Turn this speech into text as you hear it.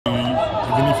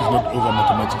over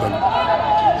mathematically.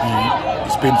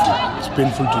 It's painful. It's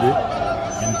painful today,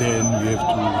 and then we have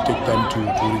to take time to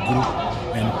regroup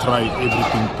and try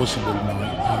everything possible now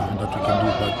that we can do.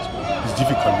 But it's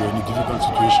difficult. We're in a difficult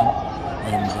situation,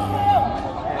 and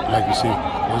like we say,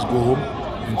 let's go home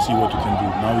and see what we can do.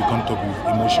 Now we can't talk with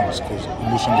emotions because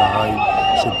emotions are high,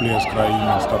 so players crying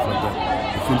and stuff like that.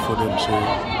 We feel for them, so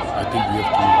I think we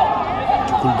have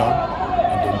to cool down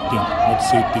and then think, not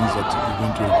say things that we're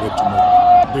going to regret tomorrow.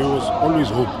 There was always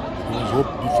hope. There was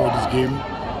hope before this game.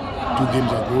 2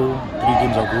 games ago, 3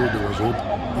 games ago, there was hope,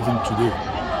 even today.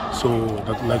 So,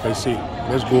 that, like I say,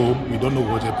 let's go home. We don't know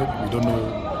what happened. We don't know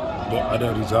the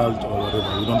other result or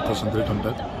whatever. We don't concentrate on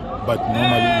that. But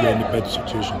normally we are in a bad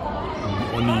situation.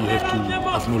 We only have to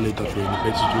acknowledge that we're in a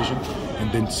bad situation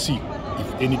and then see if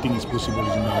anything is possible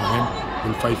is in our hand.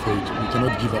 We'll fight for it. We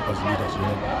cannot give up as leaders.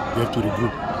 We have to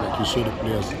regroup. Like you saw the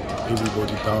players,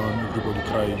 everybody down, everybody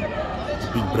crying. The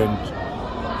big brand.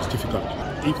 It's difficult.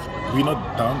 If we're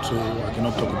not down, so I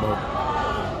cannot talk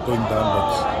about going down.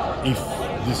 But if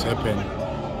this happens,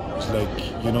 it's like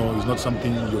it's not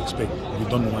something you expect. We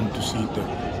don't want to see it.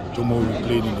 Jomo, we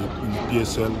played in the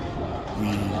PSL. We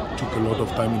took a lot of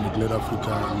time in the Glad Africa.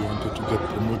 We wanted to get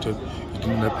promoted. It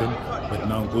didn't happen. But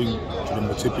now going to the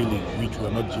Motsepe League, which we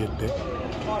are not yet there,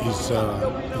 is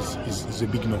a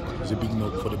big knock. It's a big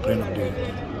knock for the brain of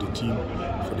the team,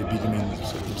 for the big man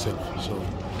himself. So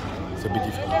it's a bit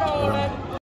difficult. I don't know.